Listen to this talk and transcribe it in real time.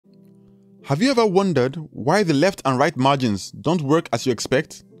Have you ever wondered why the left and right margins don't work as you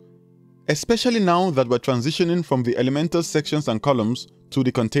expect? Especially now that we're transitioning from the Elementor sections and columns to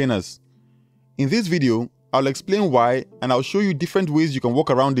the containers. In this video, I'll explain why and I'll show you different ways you can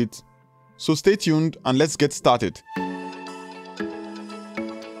work around it. So stay tuned and let's get started.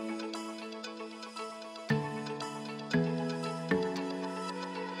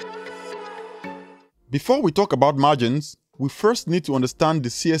 Before we talk about margins, we first need to understand the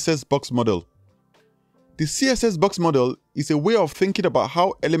CSS Box Model. The CSS Box Model is a way of thinking about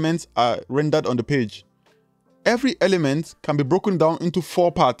how elements are rendered on the page. Every element can be broken down into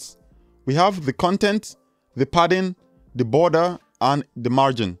 4 parts. We have the content, the padding, the border, and the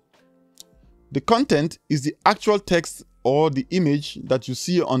margin. The content is the actual text or the image that you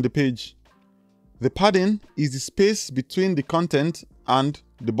see on the page. The padding is the space between the content and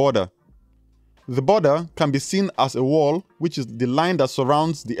the border. The border can be seen as a wall, which is the line that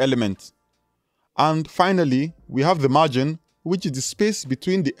surrounds the element. And finally, we have the margin, which is the space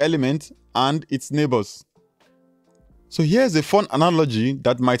between the element and its neighbors. So here's a fun analogy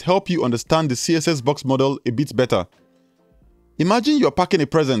that might help you understand the CSS Box Model a bit better. Imagine you're packing a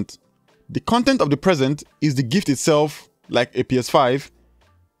present. The content of the present is the gift itself, like a PS5.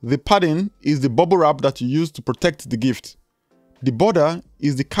 The padding is the bubble wrap that you use to protect the gift. The border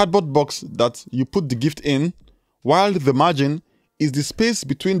is the cardboard box that you put the gift in, while the margin is the space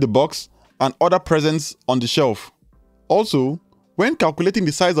between the box and other presents on the shelf. Also, when calculating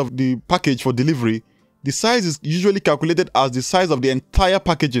the size of the package for delivery, the size is usually calculated as the size of the entire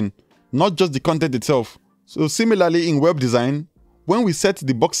packaging, not just the content itself. So similarly in web design, when we set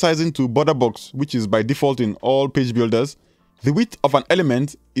the box sizing to border box, which is by default in all page builders, the width of an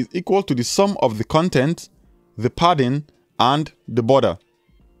element is equal to the sum of the content, the padding, and the border.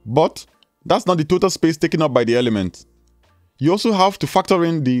 But that's not the total space taken up by the element. You also have to factor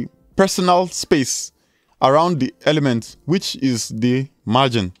in the personal space around the element, which is the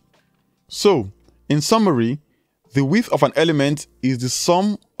margin. So, in summary, the width of an element is the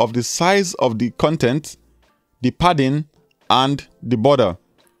sum of the size of the content, the padding, and the border,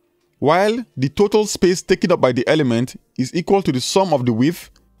 while the total space taken up by the element is equal to the sum of the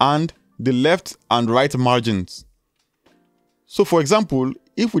width and the left and right margins. So for example,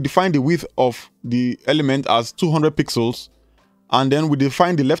 if we define the width of the element as 200 pixels, and then we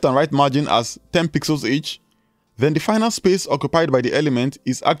define the left and right margin as 10 pixels each, then the final space occupied by the element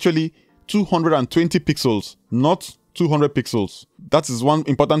is actually 220 pixels, not 200 pixels. That is one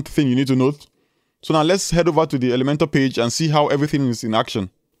important thing you need to note. So now let's head over to the Elementor page and see how everything is in action.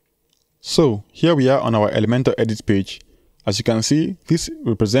 So here we are on our Elementor edit page. As you can see, this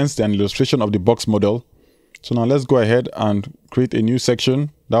represents an illustration of the box model. So now let's go ahead and create a new section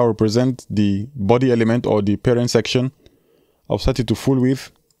that will represent the body element or the parent section. I'll set it to full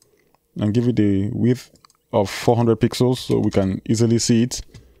width and give it a width of 400 pixels so we can easily see it.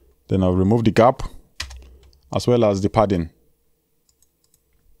 Then I'll remove the gap as well as the padding.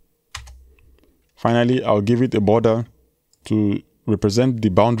 Finally, I'll give it a border to represent the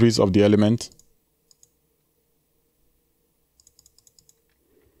boundaries of the element.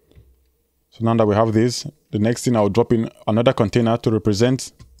 So now that we have this, the next thing I'll drop in another container to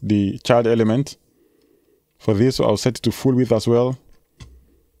represent the child element. For this, I'll set it to full width as well.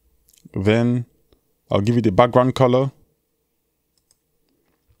 Then I'll give it a background color.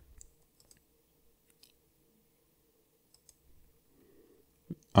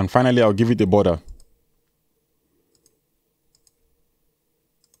 And finally, I'll give it a border.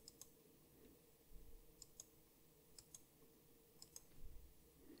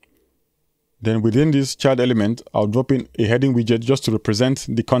 Then within this child element, I'll drop in a heading widget just to represent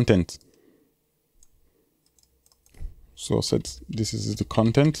the content. So I'll set this is the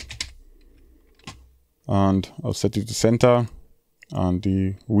content. And I'll set it to center and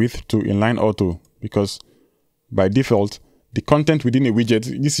the width to inline auto, because by default, the content within a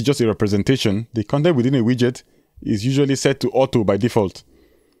widget, this is just a representation. The content within a widget is usually set to auto by default.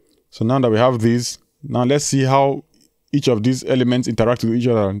 So now that we have these, now let's see how each of these elements interact with each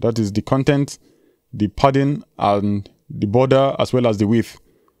other. That is the content, the padding, and the border, as well as the width.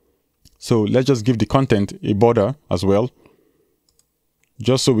 So let's just give the content a border as well,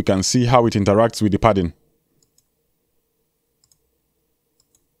 just so we can see how it interacts with the padding.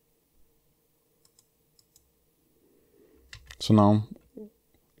 So now,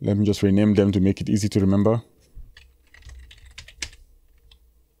 let me just rename them to make it easy to remember.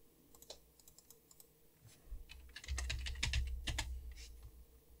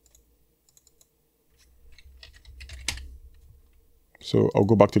 So I'll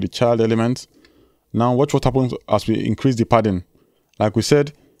go back to the child element. Now watch what happens as we increase the padding. Like we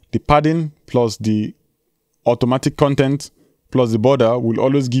said, the padding plus the automatic content plus the border will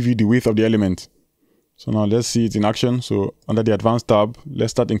always give you the width of the element. So now let's see it in action. So under the advanced tab,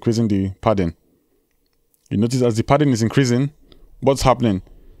 let's start increasing the padding. You notice as the padding is increasing, what's happening?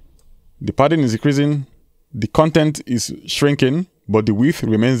 The padding is increasing, the content is shrinking, but the width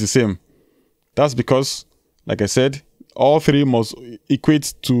remains the same. That's because, like I said, all three must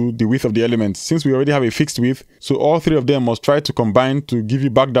equate to the width of the element. Since we already have a fixed width, so all three of them must try to combine to give you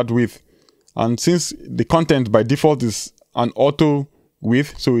back that width. And since the content by default is an auto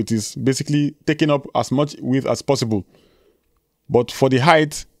width, so it is basically taking up as much width as possible. But for the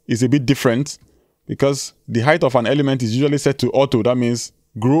height, it's a bit different because the height of an element is usually set to auto. That means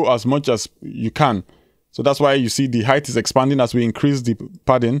grow as much as you can. So that's why you see the height is expanding as we increase the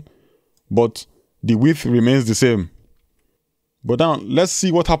padding, but the width remains the same. But now let's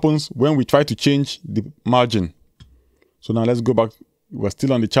see what happens when we try to change the margin. So now let's go back. We're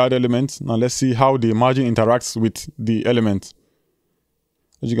still on the child element. Now let's see how the margin interacts with the element.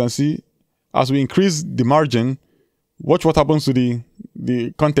 As you can see, as we increase the margin, watch what happens to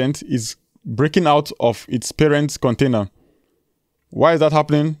the content is breaking out of its parent container. Why is that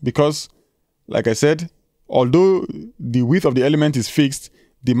happening? Because, like I said, although the width of the element is fixed,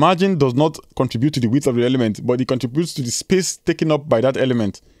 the margin does not contribute to the width of the element, but it contributes to the space taken up by that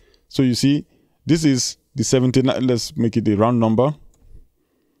element. So you see, this is the 79. Let's make it a round number.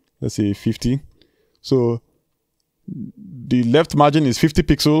 Let's say 50. So the left margin is 50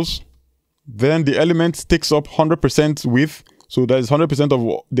 pixels. Then the element takes up 100% width. So that is 100%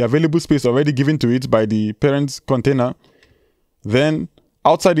 of the available space already given to it by the parent container. Then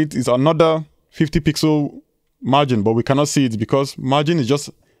outside it is another 50 pixel margin, but we cannot see it because margin is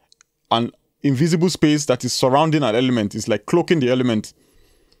just an invisible space that is surrounding an element. It's like cloaking the element.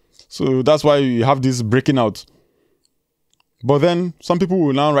 So that's why you have this breaking out. But then some people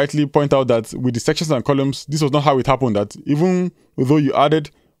will now rightly point out that with the sections and columns, this was not how it happened. That even though you added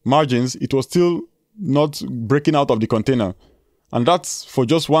margins, it was still not breaking out of the container. And that's for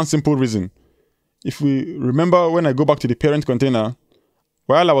just one simple reason. If we remember, when I go back to the parent container,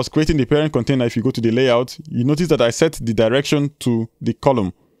 while I was creating the parent container, if you go to the layout, you notice that I set the direction to the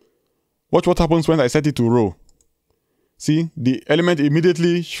column. Watch what happens when I set it to row. See, the element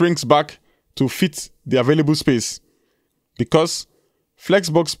immediately shrinks back to fit the available space. Because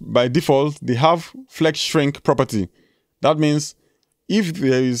Flexbox by default, they have flex shrink property. That means if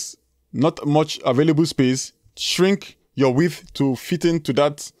there is not much available space, shrink your width to fit into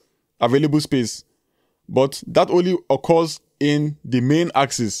that available space. But that only occurs in the main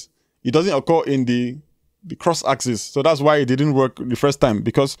axis. It doesn't occur in the cross axis. So that's why it didn't work the first time,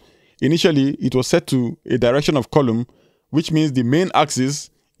 because initially it was set to a direction of column, which means the main axis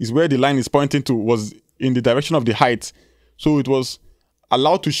is where the line is pointing to, was in the direction of the height. So it was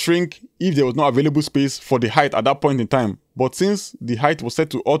allowed to shrink if there was no available space for the height at that point in time. But since the height was set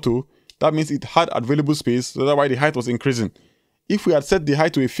to auto, that means it had available space, so that's why the height was increasing. If we had set the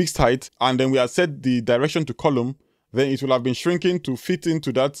height to a fixed height and then we had set the direction to column, then it will have been shrinking to fit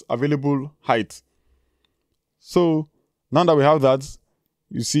into that available height. So now that we have that,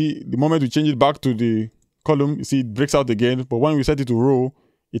 you see the moment we change it back to the column, you see it breaks out again. But when we set it to row,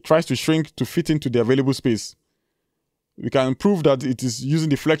 it tries to shrink to fit into the available space. We can prove that it is using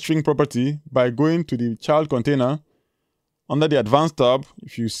the flex shrink property by going to the child container. Under the advanced tab,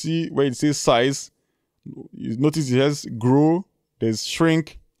 if you see where it says size, you notice it has grow, there's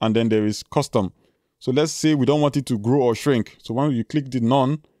shrink, and then there is custom. So let's say we don't want it to grow or shrink. So when you click the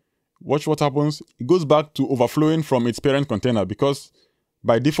none, watch what happens. It goes back to overflowing from its parent container, because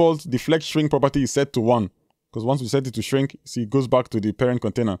by default, the flex shrink property is set to 1. Because once we set it to shrink, see, it goes back to the parent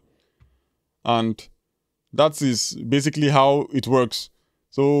container. And that is basically how it works.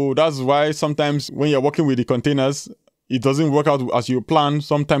 So that's why sometimes when you're working with the containers, it doesn't work out as you plan.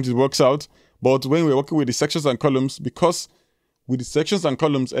 Sometimes it works out. But when we're working with the sections and columns, because with the sections and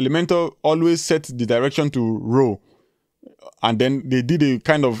columns, Elementor always set the direction to row. And then they did a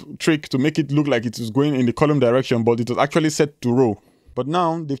kind of trick to make it look like it was going in the column direction, but it was actually set to row. But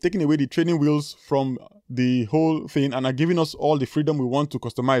now they've taken away the training wheels from the whole thing and are giving us all the freedom we want to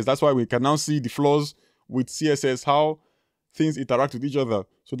customize. That's why we can now see the flaws with CSS, how things interact with each other.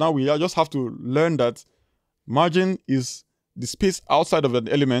 So now we just have to learn that margin is the space outside of an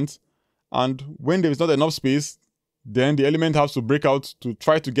element, and when there is not enough space, then the element has to break out to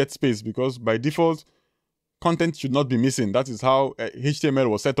try to get space, because by default, content should not be missing. That is how HTML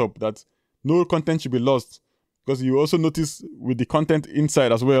was set up, that no content should be lost. Because you also notice with the content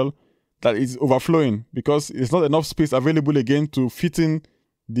inside as well, that it's overflowing, because it's not enough space available again to fit in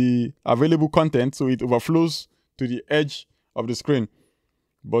the available content, so it overflows to the edge of the screen.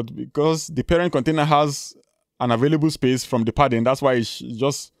 But because the parent container has an available space from the padding, that's why it's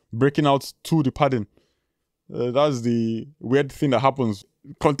just breaking out to the padding. That's the weird thing that happens.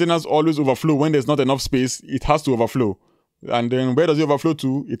 Containers always overflow when there's not enough space. It has to overflow. And then where does it overflow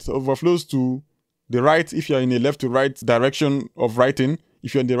to? It overflows to the right if you're in a left to right direction of writing.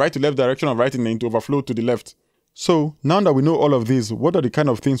 If you're in the right to left direction of writing, then it overflow to the left. So now that we know all of this, what are the kind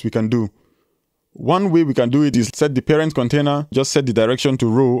of things we can do? One way we can do it is set the parent container, just set the direction to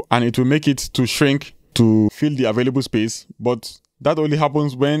row, and it will make it to shrink to fill the available space. But that only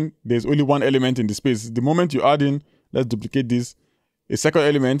happens when there's only one element in the space. The moment you add in, let's duplicate this, a second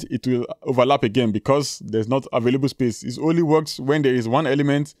element, it will overlap again because there's not available space. It only works when there is one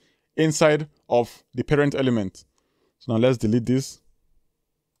element inside of the parent element. So now let's delete this.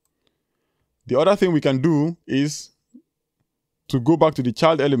 The other thing we can do is to go back to the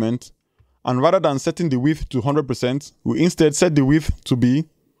child element, and rather than setting the width to 100%, we instead set the width to be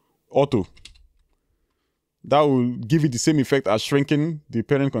auto. That will give it the same effect as shrinking the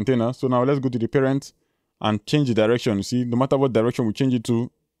parent container. So now let's go to the parent and change the direction. You see, no matter what direction we change it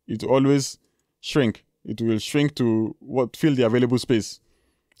to, it will always shrink. It will shrink to fill the available space.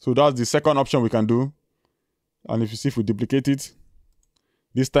 So that's the second option we can do. And if you see, if we duplicate it,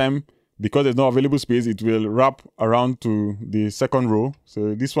 this time, because there's no available space, it will wrap around to the second row.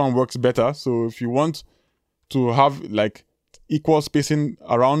 So this one works better. So if you want to have like equal spacing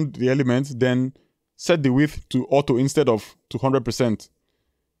around the elements, then set the width to auto instead of to 100%.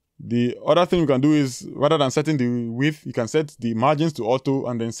 The other thing you can do is, rather than setting the width, you can set the margins to auto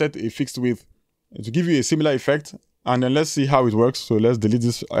and then set a fixed width to give you a similar effect. And then let's see how it works. So let's delete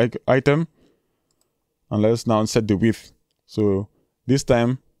this item and let's now set the width. So this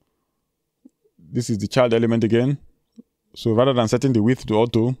time, this is the child element again. So rather than setting the width to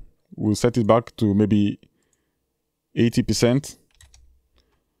auto, we'll set it back to maybe 80%.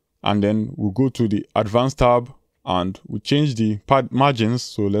 And then we'll go to the advanced tab and we change the margins.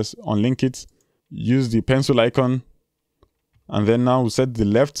 So let's unlink it, use the pencil icon, and then now we'll set the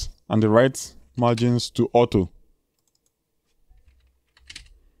left and the right margins to auto.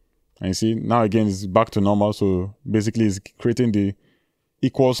 And you see, now again, it's back to normal. So basically it's creating the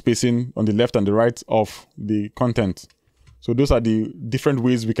equal spacing on the left and the right of the content. So those are the different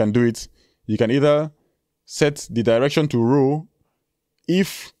ways we can do it. You can either set the direction to row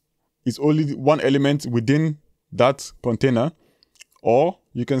if it's only one element within that container, or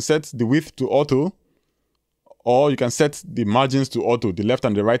you can set the width to auto, or you can set the margins to auto, the left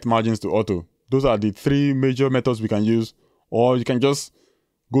and the right margins to auto. Those are the three major methods we can use. Or you can just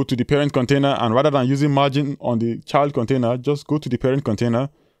go to the parent container, and rather than using margin on the child container, just go to the parent container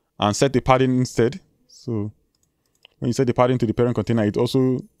and set the padding instead. So when you set the padding to the parent container, it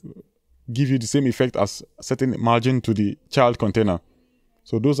also gives you the same effect as setting margin to the child container.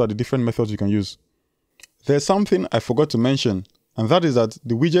 So those are the different methods you can use. There's something I forgot to mention, and that is that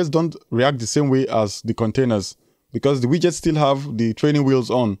the widgets don't react the same way as the containers, because the widgets still have the training wheels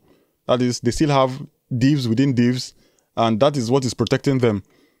on. That is, they still have divs within divs, and that is what is protecting them.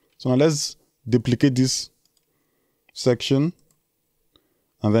 So now let's duplicate this section,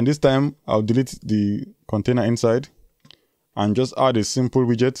 and then this time I'll delete the container inside and just add a simple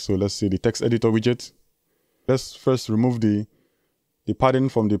widget. So let's say the text editor widget. Let's first remove the padding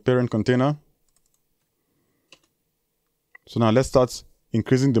from the parent container. So now let's start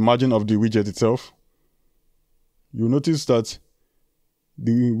increasing the margin of the widget itself. You'll notice that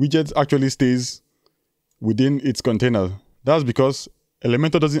the widget actually stays within its container. That's because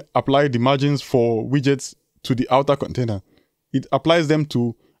Elementor doesn't apply the margins for widgets to the outer container. It applies them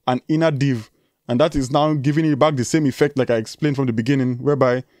to an inner div, and that is now giving it back the same effect like I explained from the beginning,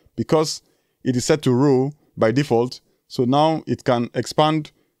 whereby because it is set to row by default, so now it can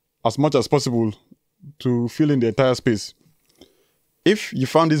expand as much as possible to fill in the entire space. If you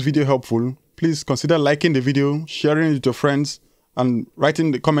found this video helpful, please consider liking the video, sharing it with your friends, and writing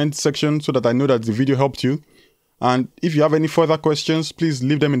in the comment section so that I know that the video helped you. And if you have any further questions, please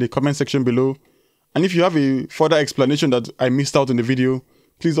leave them in the comment section below. And if you have a further explanation that I missed out in the video,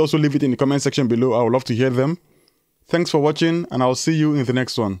 please also leave it in the comment section below. I would love to hear them. Thanks for watching, and I'll see you in the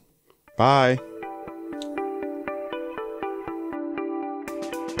next one. Bye.